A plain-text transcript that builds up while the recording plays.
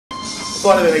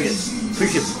thought of it like this.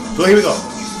 Preach it. So here we go.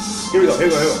 Here we go. Here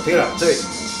we go. Here we go. Take it out. Take it.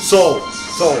 So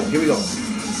here we go.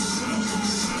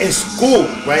 In school,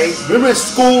 right? Remember in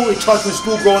school, we taught you in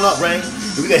school growing up, right?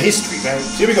 We got history, right?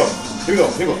 So here we go. Here we go.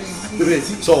 Here we go. Look at this.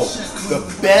 So the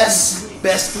best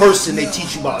person they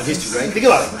teach you about in history, right? Think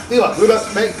about it. Think about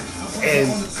it, right? And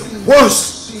the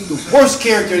worst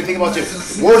character they think about you.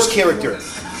 The worst character.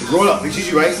 Growing up, they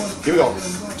teach you, right? Here we go.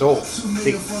 So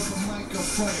take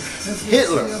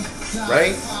Hitler,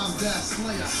 right?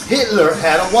 Hitler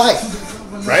had a wife,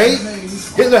 right?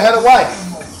 Hitler had a wife.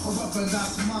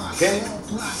 Okay?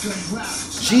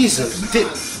 Jesus did.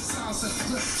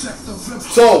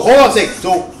 So hold on a second.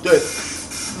 So the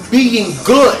being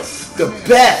good, the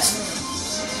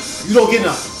best, you don't get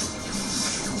nothing.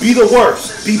 Be the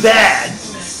worst, be bad,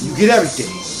 you get everything.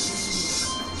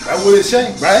 Right? What did it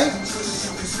say? Right?